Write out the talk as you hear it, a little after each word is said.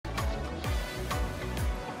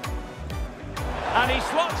And he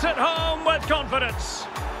slots it home with confidence.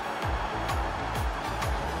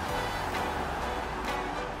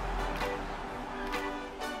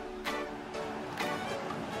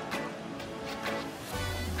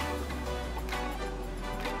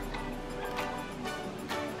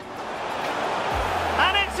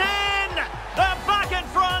 And it's in! They're back in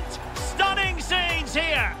front. Stunning scenes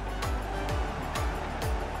here.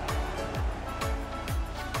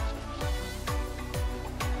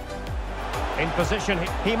 In position,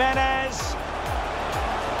 Jimenez.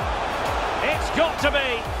 It's got to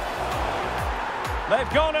be.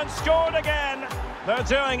 They've gone and scored again. They're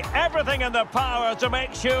doing everything in their power to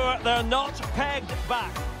make sure they're not pegged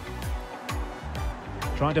back.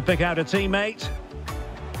 Trying to pick out a teammate.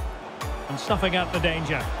 And snuffing out the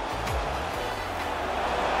danger.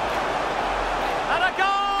 And a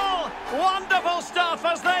goal! Wonderful stuff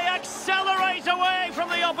as they accelerate away from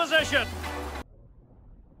the opposition.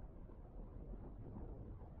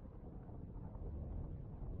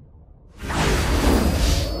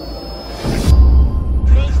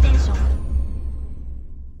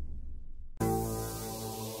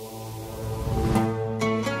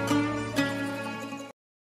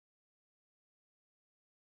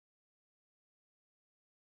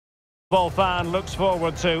 Football fan looks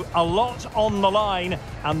forward to a lot on the line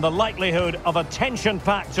and the likelihood of a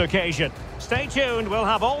tension-packed occasion. Stay tuned, we'll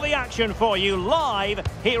have all the action for you live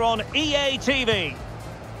here on EA TV.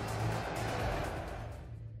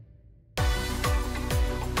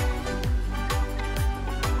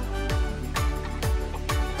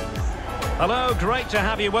 Hello, great to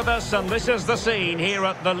have you with us, and this is the scene here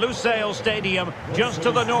at the Lusail Stadium, just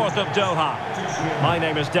to the north of Doha. My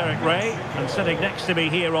name is Derek Ray, and sitting next to me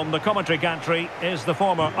here on the commentary gantry is the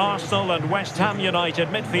former Arsenal and West Ham United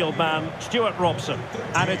midfield man, Stuart Robson.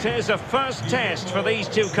 And it is a first test for these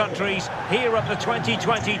two countries here at the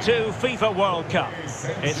 2022 FIFA World Cup.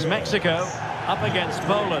 It's Mexico up against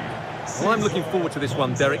Poland. Well, I'm looking forward to this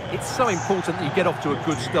one, Derek. It's so important that you get off to a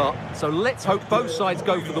good start. So let's hope both sides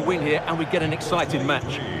go for the win here and we get an exciting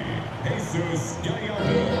match.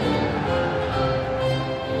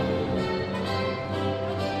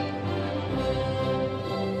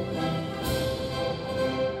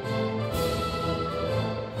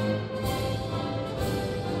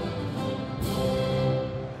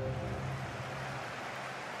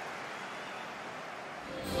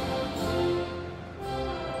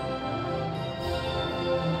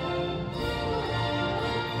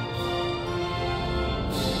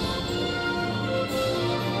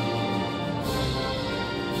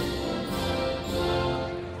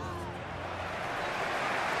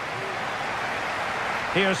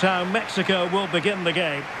 Here's how Mexico will begin the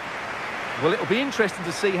game. Well, it'll be interesting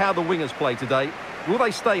to see how the wingers play today. Will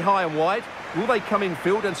they stay high and wide? Will they come in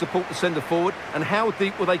field and support the centre forward? And how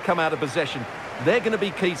deep will they come out of possession? They're going to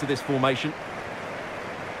be key to this formation.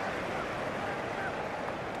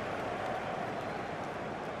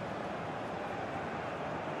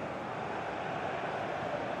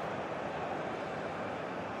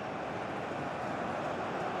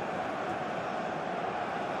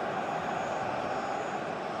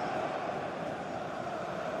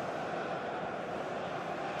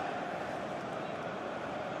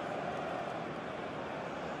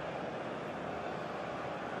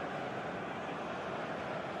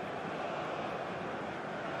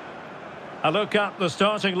 A look at the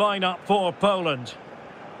starting lineup for Poland.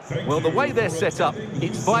 Well, the way they're set up,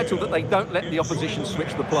 it's vital that they don't let the opposition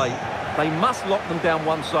switch the play. They must lock them down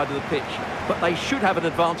one side of the pitch, but they should have an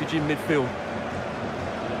advantage in midfield.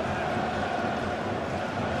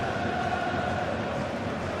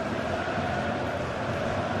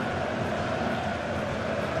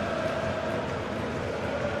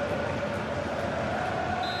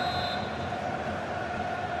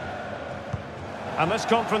 And this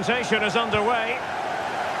confrontation is underway.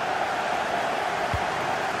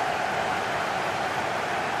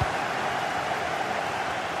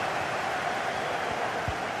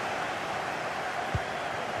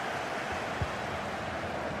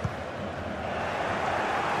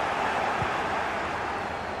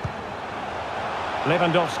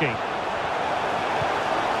 Lewandowski.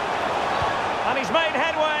 And he's made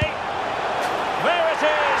headway. There it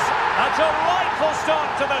is. A delightful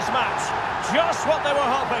start to this match. Just what they were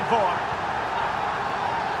hoping for.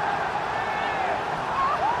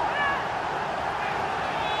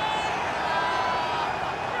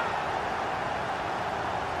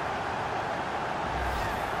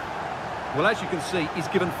 Well, as you can see, he's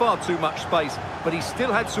given far too much space, but he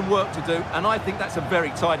still had some work to do, and I think that's a very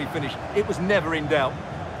tidy finish. It was never in doubt.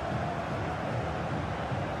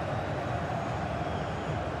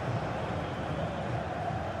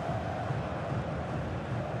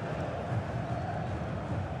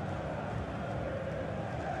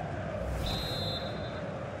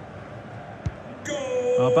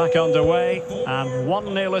 Well, back underway, and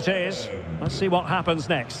 1-0 it is. Let's see what happens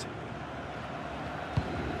next.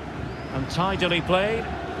 And tidily played.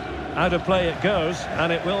 Out of play it goes,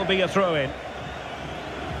 and it will be a throw-in.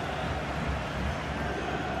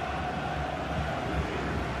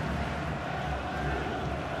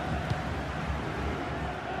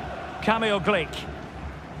 Kamil Glik.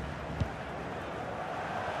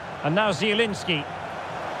 And now Zielinski.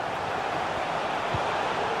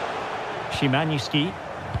 Szymański.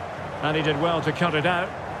 And he did well to cut it out.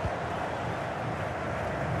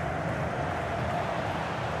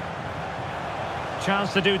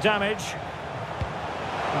 Chance to do damage.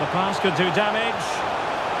 And the pass could do damage.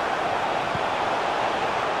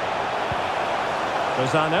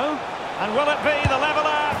 Lozano. And will it be the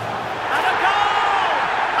leveller? And a goal!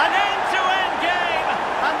 An end-to-end game!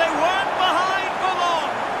 And they weren't behind for long!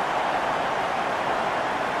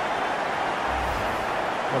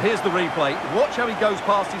 Well, here's the replay. Watch how he goes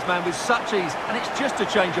past his man with such ease, and it's just a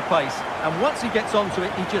change of pace. And once he gets onto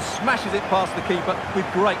it, he just smashes it past the keeper with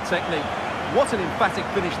great technique. What an emphatic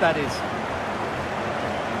finish that is.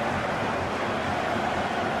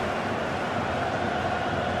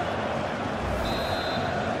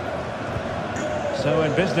 So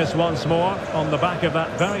in business once more, on the back of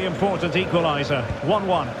that very important equaliser.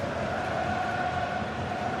 1-1.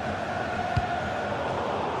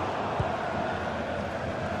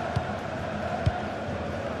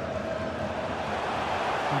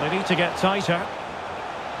 They need to get tighter.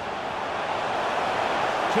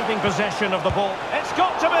 Keeping possession of the ball. It's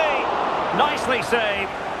got to be! Nicely saved.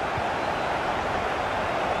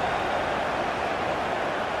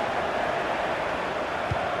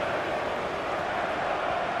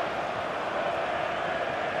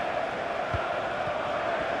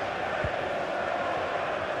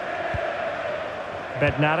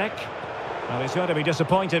 Bednarek. Well, he's going to be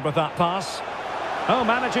disappointed with that pass. Oh,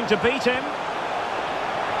 managing to beat him.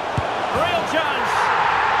 Real chance.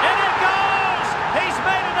 In it goes! He's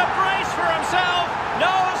made it a brace for himself.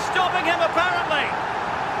 No stopping him, apparently.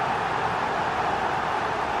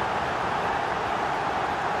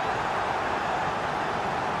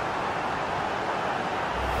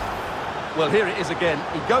 Well, here it is again.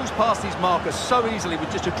 He goes past his marker so easily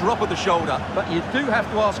with just a drop of the shoulder. But you do have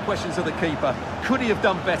to ask questions of the keeper. Could he have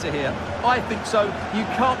done better here? I think so. You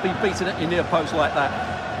can't be beaten at your near post like that.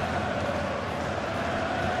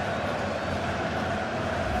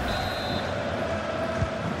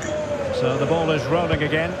 So the ball is rolling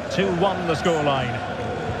again. 2-1 the scoreline.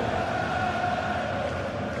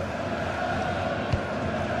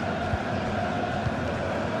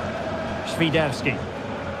 Świderski.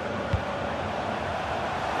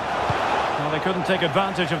 Well, they couldn't take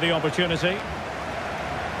advantage of the opportunity.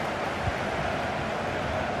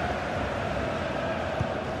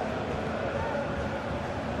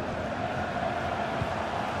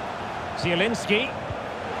 Zielinski.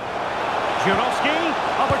 Jurovski.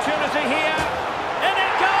 Opportunity here. In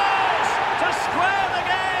it goes! To square the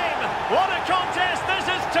game! What a contest this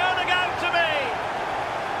is turning out to be!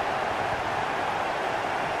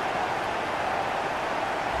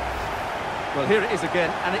 Well, here it is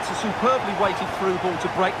again, and it's a superbly weighted through ball to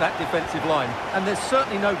break that defensive line. And there's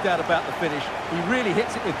certainly no doubt about the finish. He really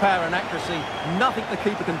hits it with power and accuracy. Nothing the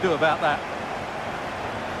keeper can do about that.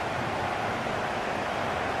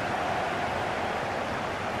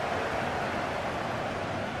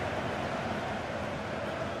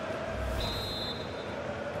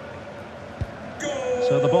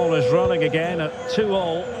 So the ball is rolling again at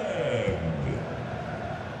 2-2.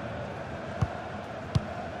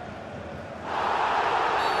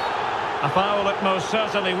 A foul it most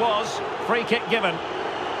certainly was. Free kick given.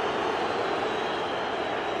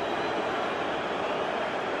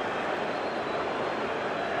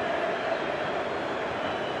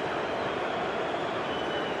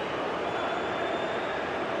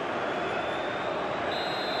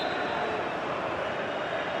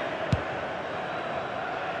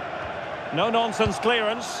 No-nonsense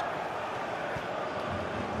clearance.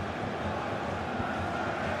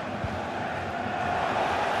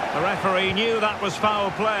 The referee knew that was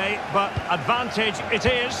foul play, but advantage it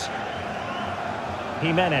is.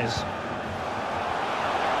 Jimenez.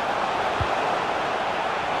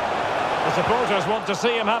 The supporters want to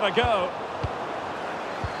see him have a go.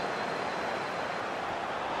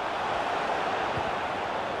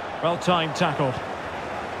 Well-timed tackle.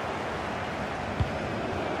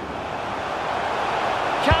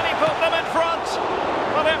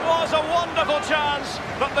 A wonderful chance,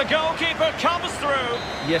 but the goalkeeper comes through.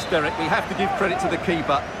 Yes, Derek, we have to give credit to the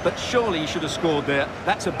keeper, but surely he should have scored there.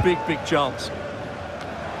 That's a big, big chance.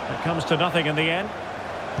 It comes to nothing in the end.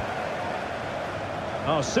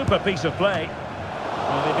 Oh, super piece of play.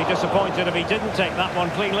 Well, they'd be disappointed if he didn't take that one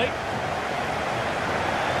cleanly.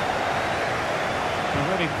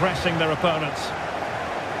 They're really pressing their opponents.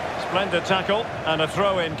 Splendid tackle and a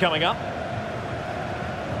throw-in coming up.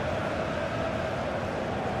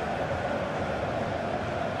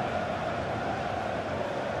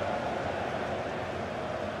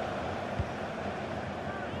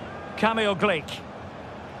 Kamil Glik.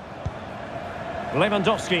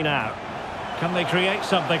 Lewandowski now. Can they create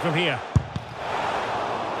something from here?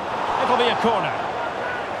 It'll be a corner.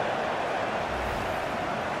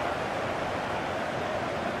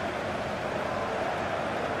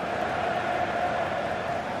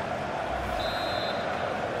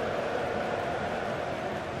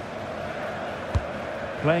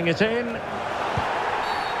 Playing it in.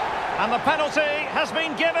 And the penalty has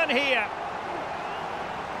been given here.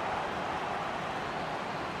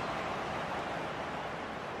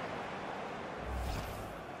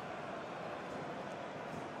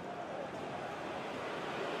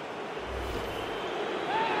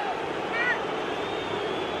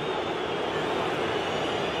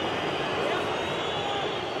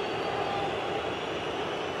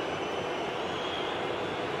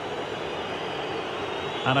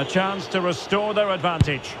 And a chance to restore their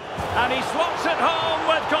advantage. And he slots it home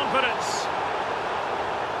with confidence.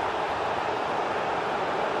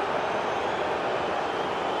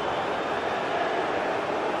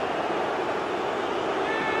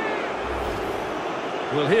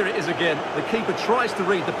 Well, here it is again. The keeper tries to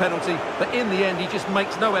read the penalty, but in the end he just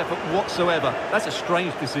makes no effort whatsoever. That's a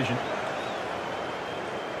strange decision.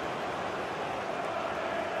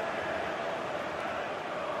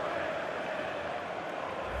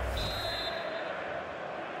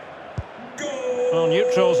 Well,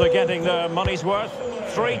 neutrals are getting their money's worth.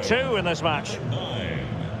 3-2 in this match.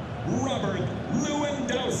 Robert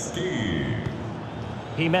Lewandowski.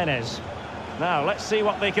 Jimenez. Now, let's see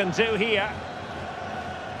what they can do here.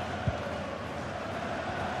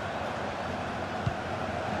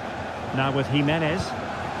 Now with Jimenez.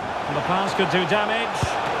 And the pass could do damage.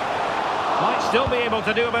 Might still be able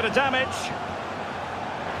to do a bit of damage.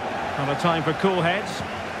 Not a time for cool heads.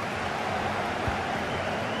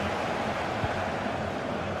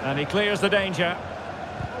 And he clears the danger.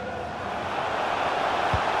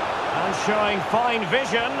 And showing fine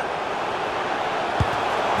vision.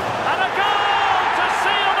 And a goal to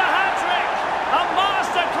seal the hat-trick! A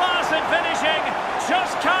masterclass in finishing.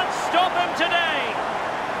 Just can't stop him today.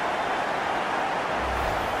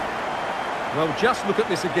 Well, just look at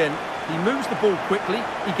this again. He moves the ball quickly,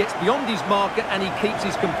 he gets beyond his marker and he keeps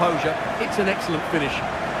his composure. It's an excellent finish.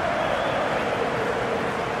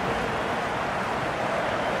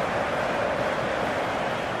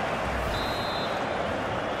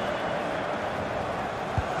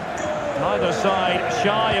 Neither side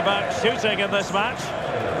shy about shooting in this match.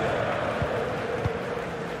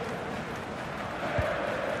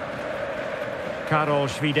 Karol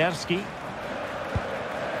Świderski.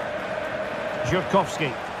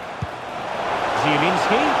 Żurkowski.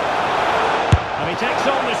 Zielinski. And he takes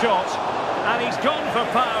on the shot. And he's gone for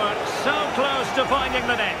power. So close to finding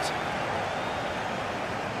the net.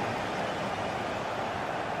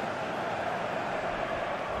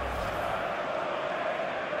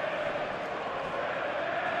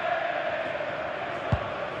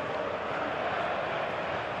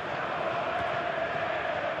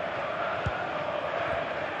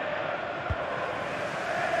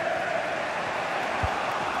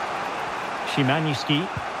 Szymański.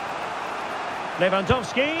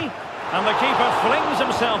 Lewandowski. And the keeper flings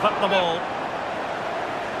himself at the ball.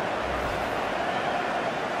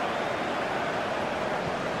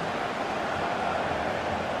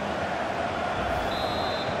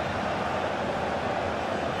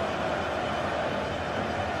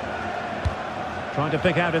 Trying to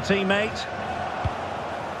pick out a teammate.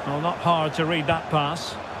 Well, not hard to read that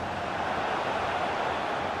pass.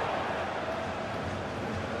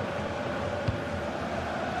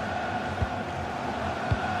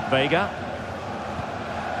 Vega.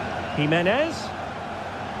 Jimenez.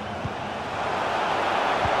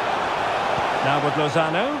 Now with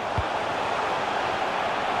Lozano.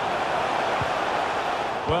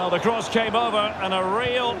 Well, the cross came over and a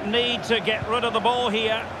real need to get rid of the ball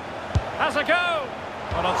here. Has a go!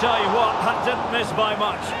 But I'll tell you what, that didn't miss by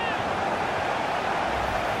much.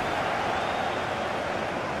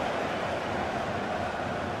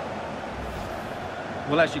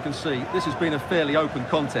 Well, as you can see, this has been a fairly open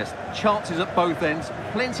contest. Chances at both ends,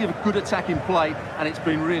 plenty of good attacking play, and it's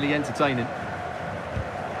been really entertaining.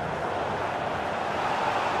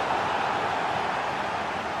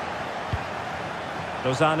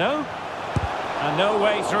 Lozano. And no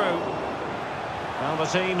way through. Well, the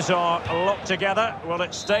teams are locked together. Will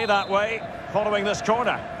it stay that way following this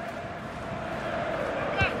corner?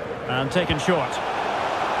 And taken short.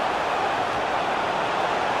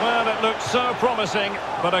 Well, it looked so promising,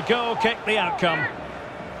 but a goal kicked the outcome.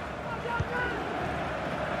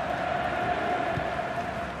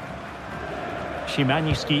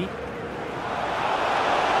 Szymański.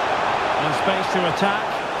 And space to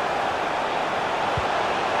attack.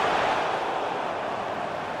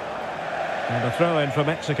 And a throw in for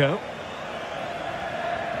Mexico.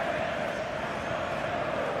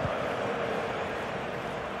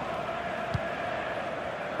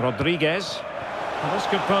 Rodriguez. Well, this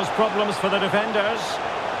could pose problems for the defenders.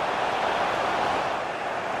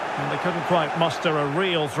 And they couldn't quite muster a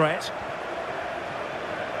real threat.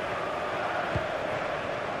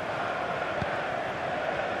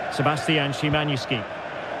 Sebastian Szymański.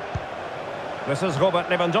 This is Robert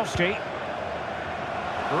Lewandowski.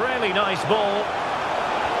 Really nice ball.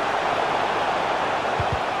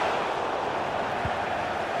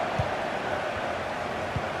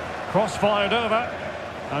 Cross fired over.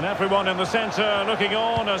 And everyone in the centre looking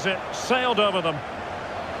on as it sailed over them.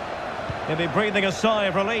 They'll be breathing a sigh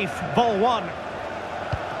of relief. Ball one.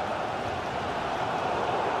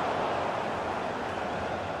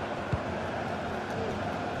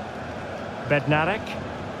 Bednarek.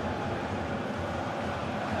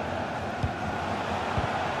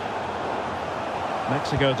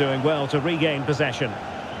 Mexico doing well to regain possession.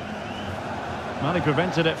 Well, he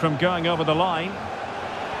prevented it from going over the line.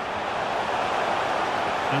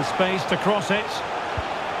 And space to cross it.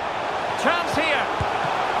 Chance here.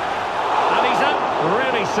 And he's out.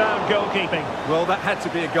 Really sound goalkeeping. Well, that had to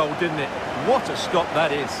be a goal, didn't it? What a stop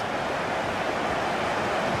that is.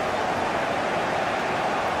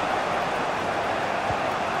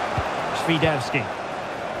 Świderski.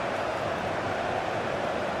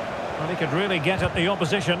 Well, he could really get at the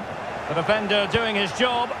opposition. The defender doing his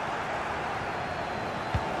job.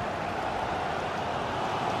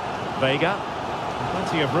 Vega.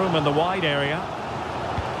 Plenty of room in the wide area.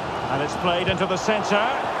 And it's played into the centre.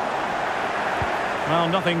 Well,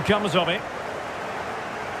 nothing comes of it.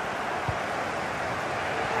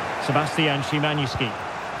 Sebastian Szymański.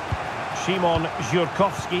 Szymon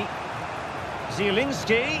Żurkowski.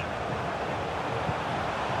 Zielinski.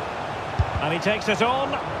 And he takes it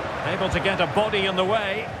on. Able to get a body in the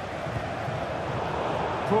way.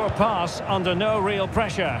 Poor pass under no real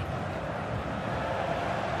pressure.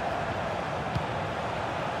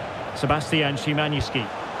 Sebastian Szymański.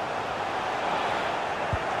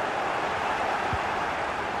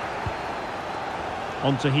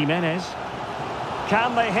 On to Jimenez.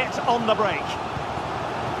 Can they hit on the break?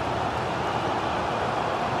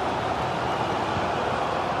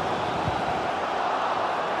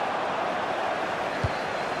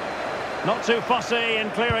 Not too fussy in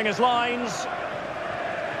clearing his lines.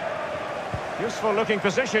 Useful looking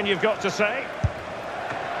position, you've got to say.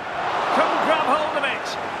 Couldn't grab hold of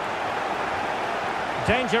it.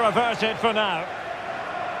 Danger averted for now.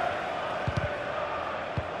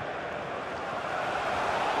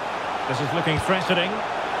 This is looking threatening.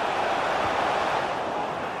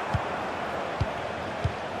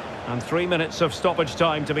 And 3 minutes of stoppage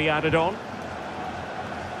time to be added on.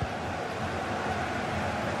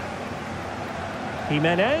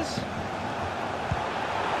 Jimenez.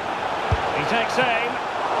 He takes aim.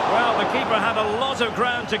 Well, the keeper had a lot of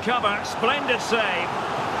ground to cover. Splendid save.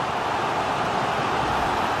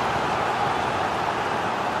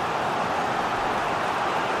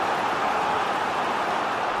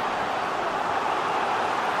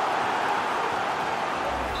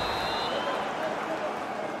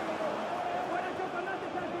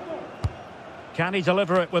 Can he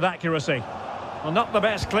deliver it with accuracy? Well, not the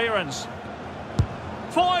best clearance.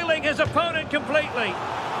 Foiling his opponent completely.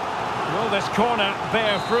 Will this corner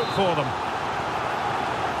bear fruit for them?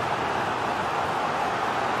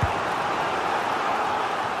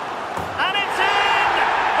 And it's in!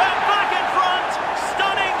 They're back in front!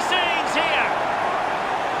 Stunning scenes here!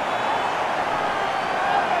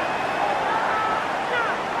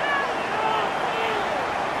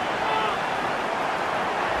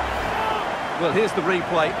 Well, here's the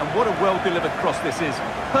replay, and what a well-delivered cross this is.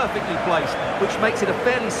 Perfectly placed, which makes it a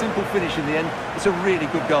fairly simple finish in the end. It's a really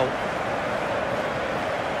good goal.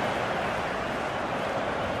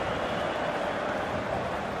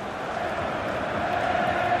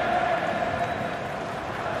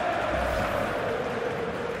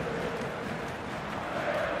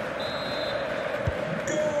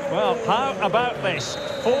 Well, how about this?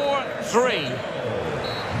 4-3.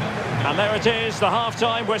 And there it is, the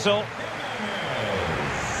half-time whistle.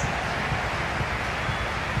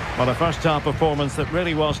 Well, a first-half performance that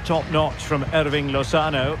really was top-notch from Irving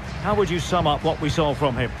Lozano. How would you sum up what we saw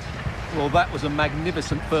from him? Well, that was a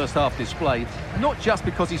magnificent first-half display. Not just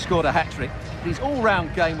because he scored a hat-trick, but his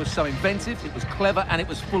all-round game was so inventive, it was clever, and it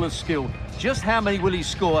was full of skill. Just how many will he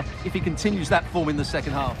score if he continues that form in the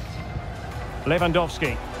second half?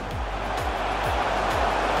 Lewandowski.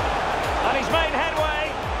 And he's made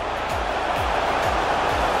headway.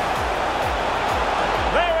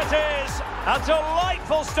 There it is. A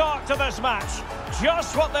delightful start to this match.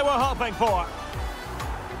 Just what they were hoping for.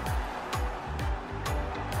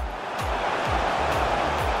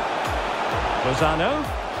 Lozano.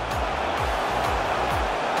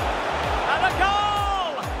 And a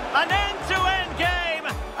goal! An end-to-end game,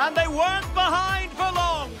 and they weren't behind for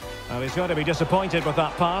long. Well, he's going to be disappointed with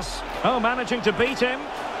that pass. Oh, managing to beat him.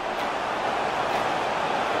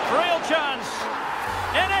 Real chance.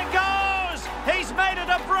 In it goes! He's made it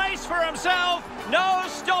a brace for himself. No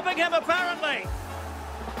stopping him, apparently.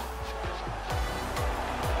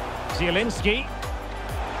 Zielinski.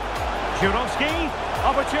 Jurovski.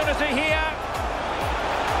 Opportunity here.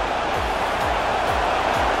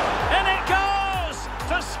 In it goes!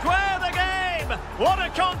 To square the game! What a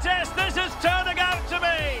contest this is turning out to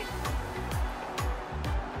be!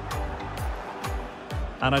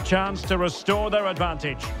 And a chance to restore their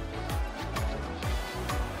advantage.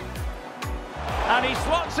 And he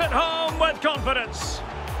slots it home with confidence.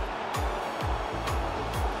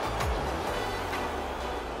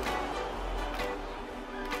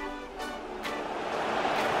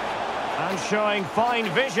 And showing fine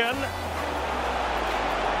vision.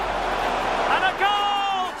 And a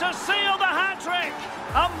goal to seal the hat-trick.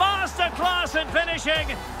 A masterclass in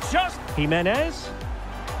finishing. Just Jimenez.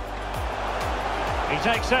 He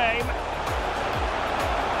takes aim.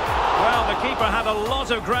 Well, the keeper had a lot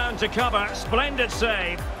of ground to cover. Splendid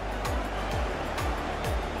save.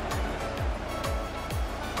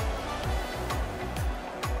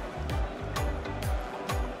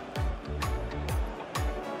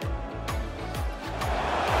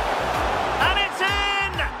 And it's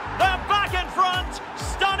in! They're back in front.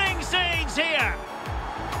 Stunning scenes here.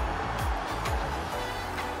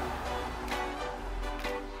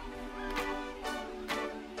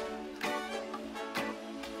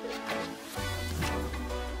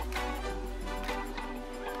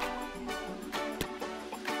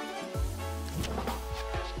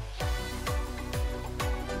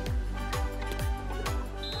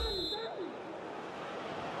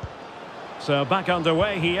 So back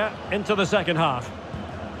underway here into the second half.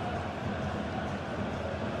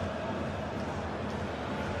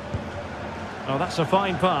 Oh, that's a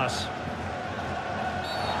fine pass.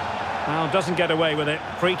 Well, doesn't get away with it.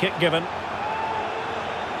 Free kick given.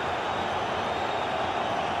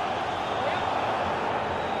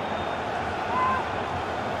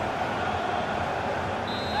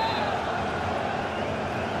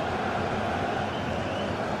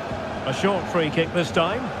 A short free kick this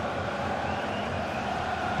time.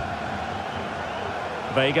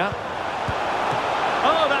 Vega.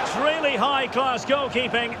 Oh, that's really high-class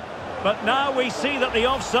goalkeeping. But now we see that the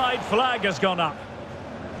offside flag has gone up.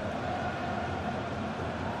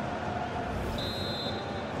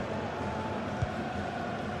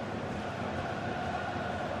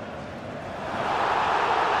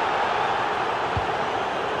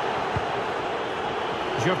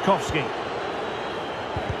 Jurkowski.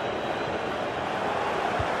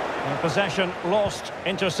 Possession lost,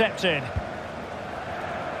 intercepted.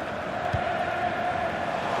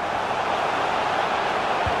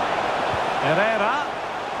 Herrera,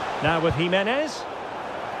 now with Jimenez,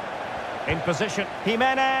 in position,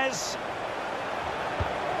 Jimenez,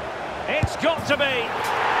 it's got to be,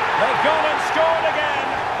 they've gone and scored again,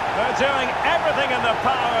 they're doing everything in their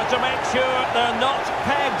power to make sure they're not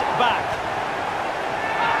pegged back.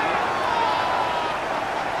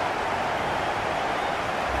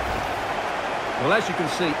 Well, as you can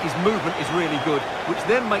see, his movement is really good, which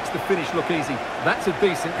then makes the finish look easy. That's a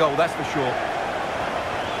decent goal, that's for sure.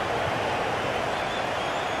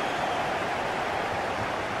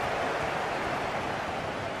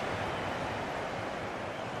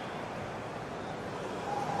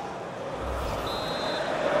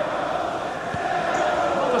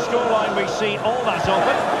 Scoreline we see all that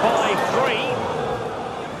often, 5-3.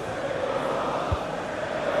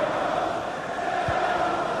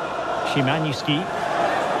 Szymański.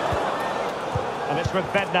 And it's with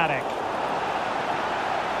Bednarek.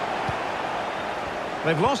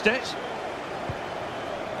 They've lost it.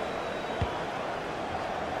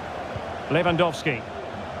 Lewandowski.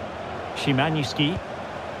 Szymański.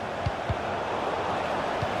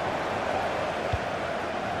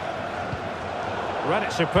 Read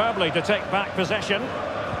it superbly to take back possession.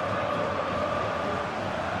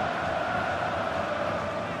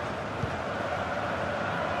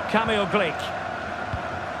 Kamil Glik.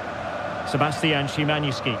 Sebastian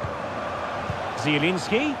Szymanski.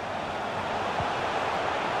 Zielinski.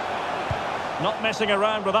 Not messing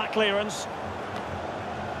around with that clearance.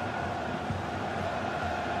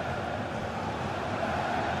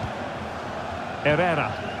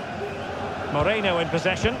 Herrera. Moreno in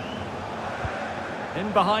possession. In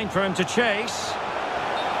behind for him to chase.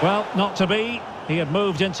 Well, not to be. He had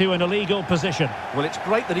moved into an illegal position. Well, it's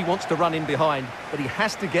great that he wants to run in behind, but he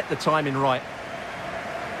has to get the timing right.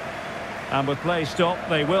 And with play stopped,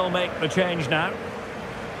 they will make the change now.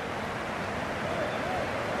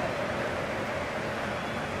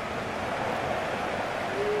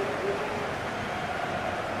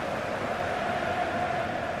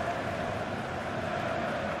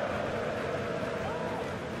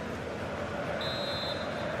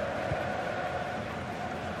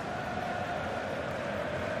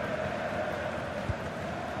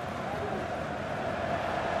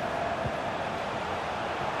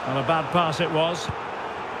 And a bad pass it was.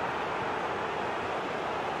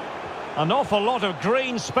 An awful lot of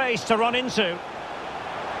green space to run into.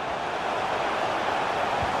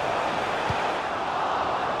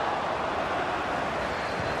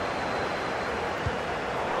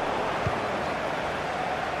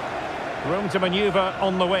 Room to manoeuvre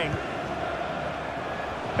on the wing.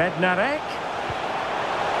 Bednarek.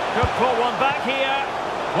 Could pull one back here.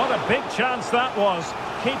 What a big chance that was.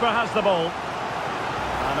 Keeper has the ball.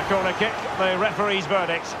 And a corner kick, the referee's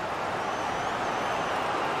verdict.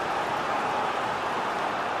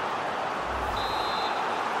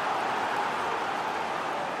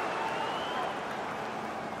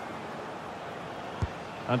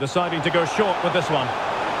 And deciding to go short with this one.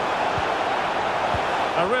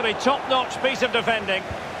 A really top-notch piece of defending.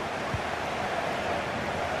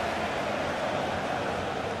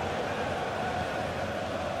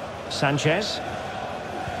 Sanchez.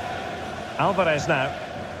 Alvarez now.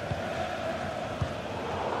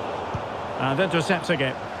 And intercepting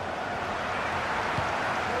it.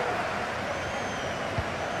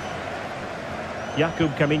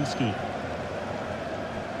 Jakub Kaminski.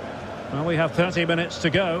 Well, we have 30 minutes to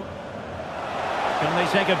go. Can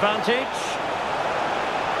they take advantage?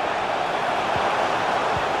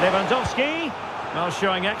 Lewandowski. Well,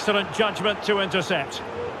 showing excellent judgment to intercept.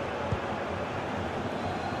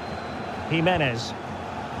 Jimenez.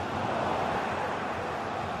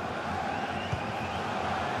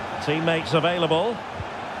 Teammates available.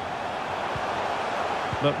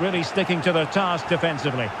 But really sticking to their task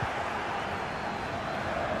defensively.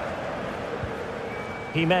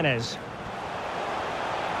 Jimenez.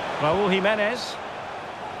 Raúl Jimenez.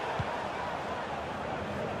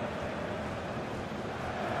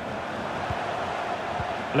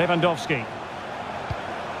 Lewandowski.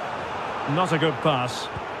 Not a good pass.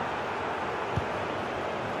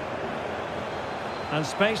 And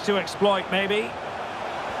space to exploit, maybe.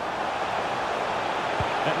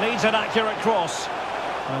 It needs an accurate cross.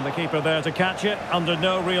 And the keeper there to catch it under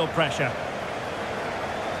no real pressure.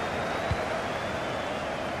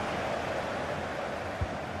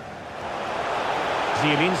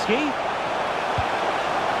 Zielinski.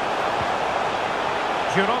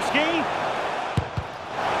 Jurovski.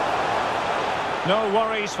 No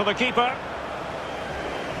worries for the keeper.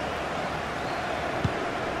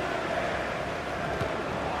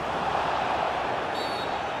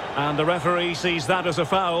 And the referee sees that as a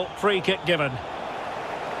foul. Free kick given.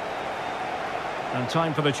 And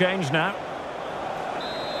time for the change now.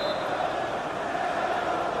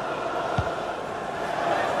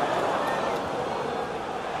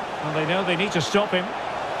 And they know they need to stop him.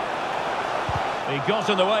 He got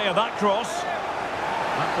in the way of that cross.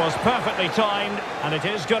 That was perfectly timed, and it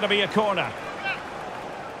is going to be a corner.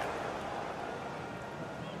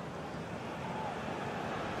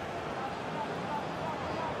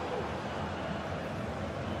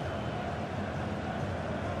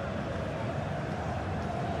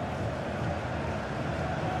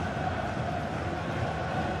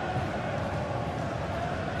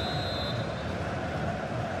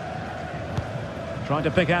 Trying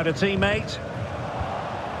to pick out a teammate.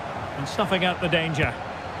 And snuffing out the danger.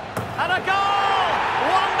 And a goal!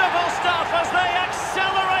 Wonderful stuff as they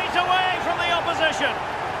accelerate away from the opposition.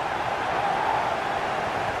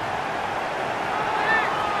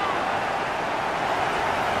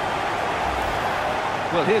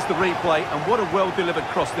 Well, here's the replay, and what a well-delivered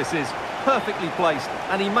cross this is. Perfectly placed,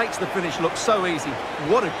 and he makes the finish look so easy.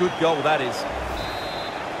 What a good goal that is.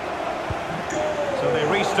 So they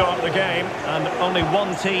restart the game, and only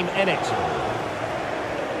one team in it.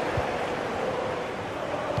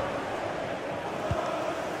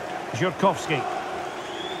 Żurkowski.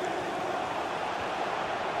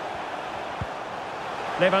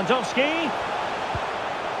 Lewandowski.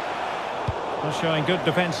 Well, showing good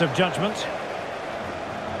defensive judgment.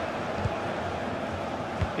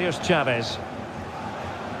 Here's Chavez.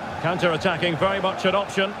 Counter-attacking, very much an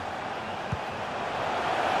option.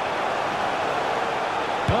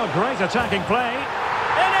 Oh, great attacking play.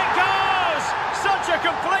 In it goes! Such a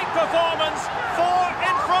complete performance. 4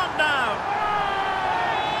 in front now.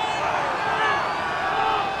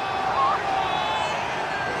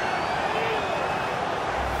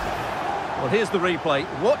 Well, here's the replay.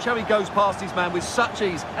 Watch how he goes past his man with such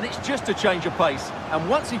ease, and it's just a change of pace. And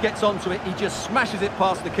once he gets onto it, he just smashes it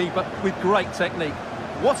past the keeper with great technique.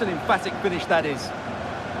 What an emphatic finish that is.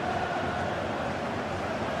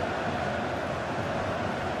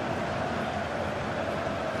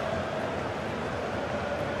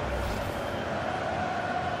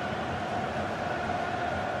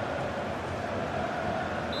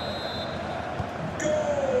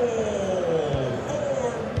 Goal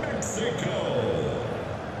for Mexico.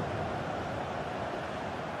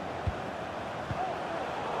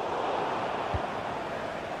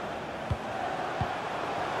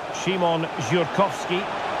 Szymon Żurkowski.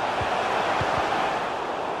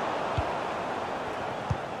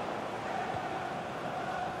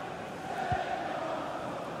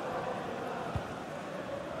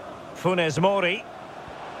 Funes Mori.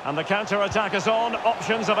 And the counter-attack is on.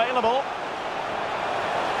 Options available.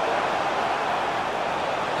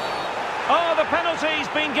 Oh, the penalty's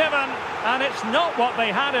been given. And it's not what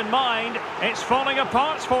they had in mind. It's falling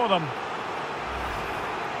apart for them.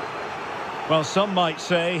 Well, some might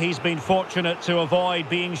say he's been fortunate to avoid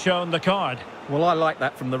being shown the card. Well, I like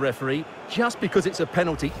that from the referee. Just because it's a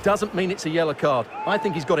penalty doesn't mean it's a yellow card. I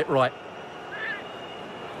think he's got it right.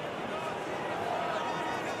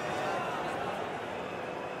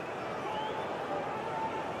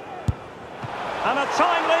 And a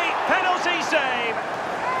timely penalty save.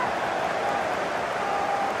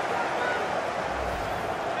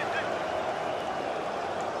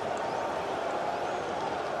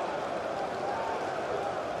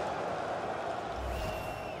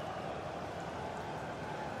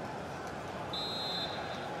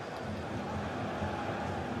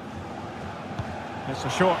 It's a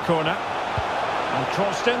short corner. And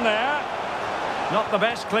crossed in there. Not the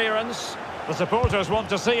best clearance. The supporters want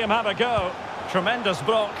to see him have a go. Tremendous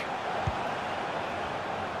block.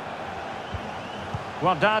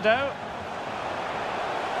 Guardado.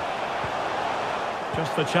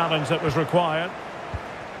 Just the challenge that was required.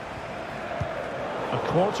 A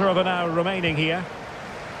quarter of an hour remaining here.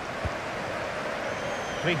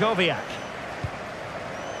 Krychowiak.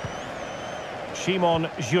 Szymon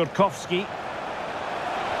Żurkowski.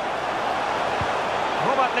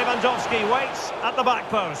 Robert Lewandowski waits at the back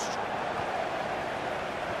post.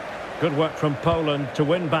 Good work from Poland to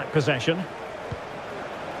win back possession.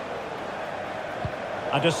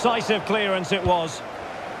 A decisive clearance it was.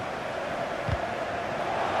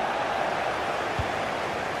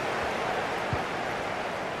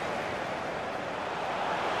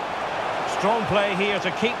 Strong play here to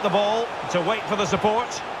keep the ball, to wait for the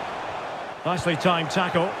support. Nicely timed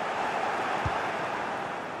tackle.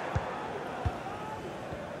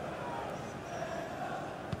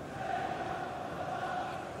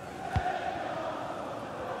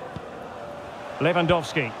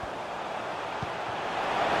 Lewandowski.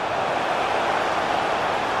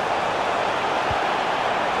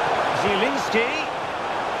 Zielinski.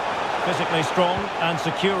 Physically strong and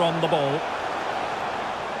secure on the ball.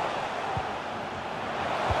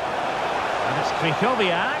 And it's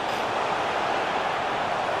Krychowiak.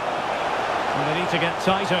 And they need to get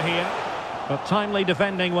tighter here. But timely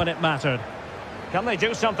defending when it mattered. Can they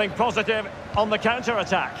do something positive on the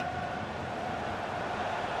counter-attack?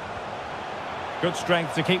 Good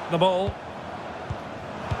strength to keep the ball.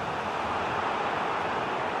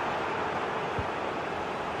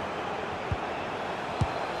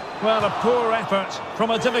 Well, a poor effort from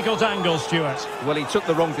a difficult angle, Stuart. Well, he took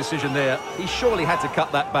the wrong decision there. He surely had to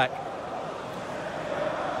cut that back.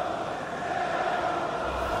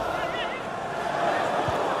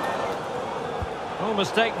 Oh,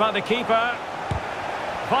 mistake by the keeper.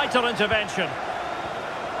 Vital intervention.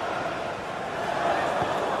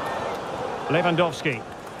 Lewandowski.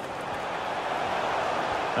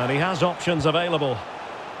 And he has options available.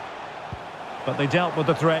 But they dealt with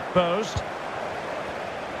the threat posed.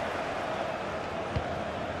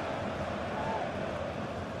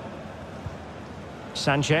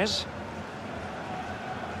 Sanchez.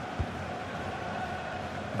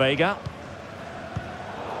 Vega.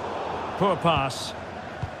 Poor pass.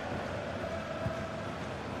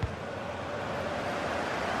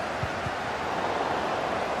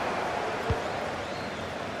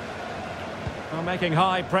 Well, making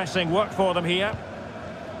high pressing work for them here.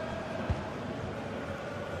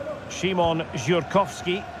 Szymon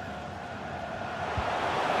Żurkowski.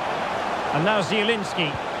 And now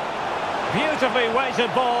Zielinski. Beautifully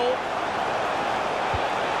weighted ball.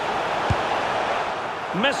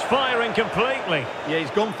 Misfiring completely. Yeah, he's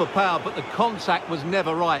gone for power, but the contact was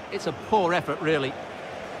never right. It's a poor effort, really.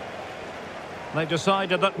 They've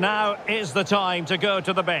decided that now is the time to go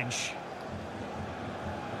to the bench.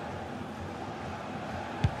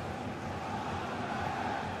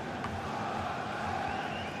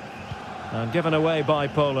 And given away by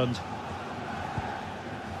Poland.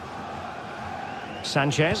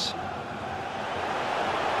 Sanchez.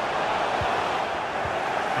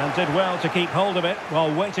 And did well to keep hold of it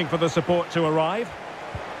while waiting for the support to arrive.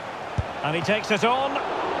 And he takes it on.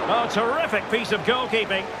 Oh, terrific piece of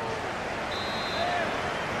goalkeeping.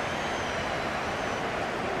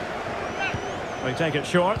 They take it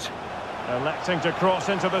short. Electing to cross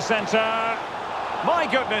into the centre. My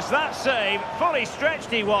goodness, that save. Fully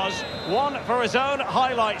stretched he was. One for his own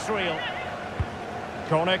highlights reel.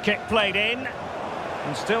 Corner kick played in.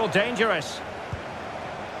 And still dangerous.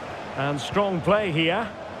 And strong play here.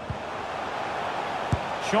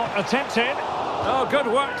 Shot attempted. Oh, good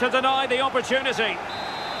work to deny the opportunity.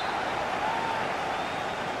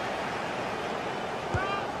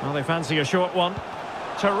 Well, they fancy a short one.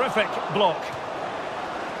 Terrific block.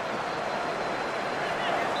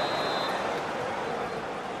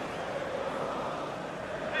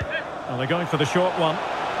 Well, they're going for the short one.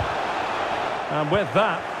 And with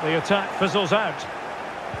that, the attack fizzles out.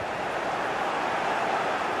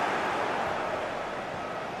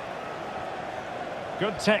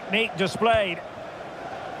 Good technique displayed.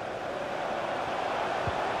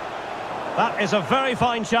 That is a very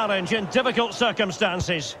fine challenge in difficult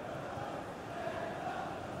circumstances.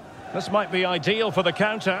 This might be ideal for the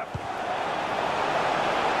counter.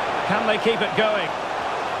 Can they keep it going?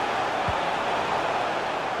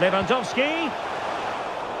 Lewandowski.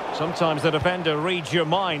 Sometimes the defender reads your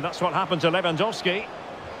mind. That's what happened to Lewandowski.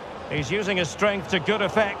 He's using his strength to good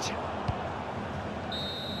effect.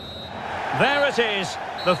 There it is,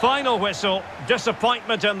 the final whistle.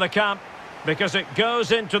 Disappointment in the camp because it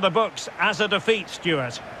goes into the books as a defeat,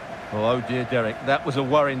 Stuart. Oh dear, Derek, that was a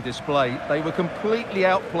worrying display. They were completely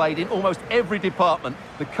outplayed in almost every department.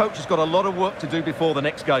 The coach has got a lot of work to do before the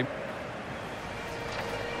next game.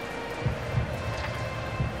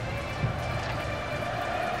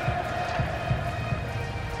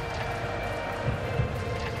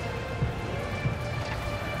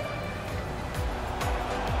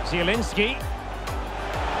 Zielinski.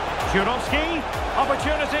 Żurkowski.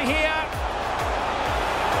 Opportunity here.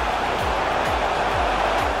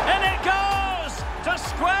 And it goes to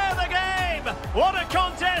square the game. What a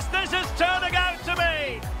contest this is turning out to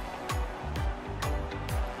be.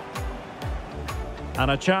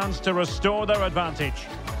 And a chance to restore their advantage.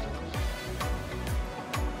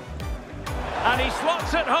 And he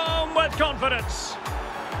slots it home with confidence.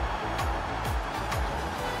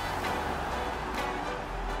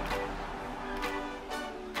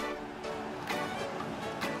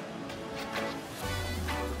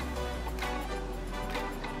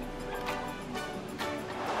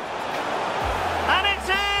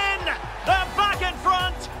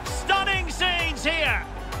 Here.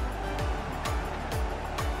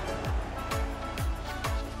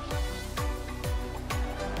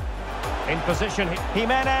 In position,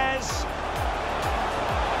 Jimenez.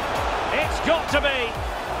 It's got to be.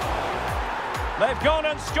 They've gone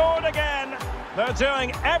and scored again. They're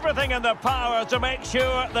doing everything in their power to make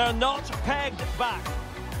sure they're not pegged back.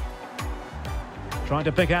 Trying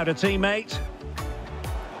to pick out a teammate.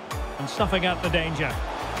 And snuffing out the danger.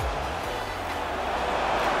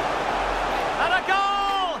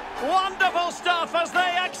 Wonderful stuff as they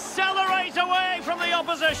accelerate away from the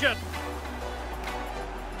opposition.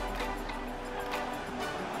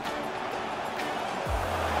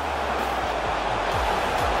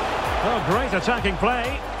 Oh, great attacking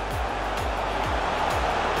play.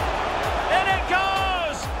 In it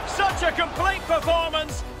goes! Such a complete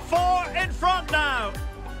performance. 4 in front now.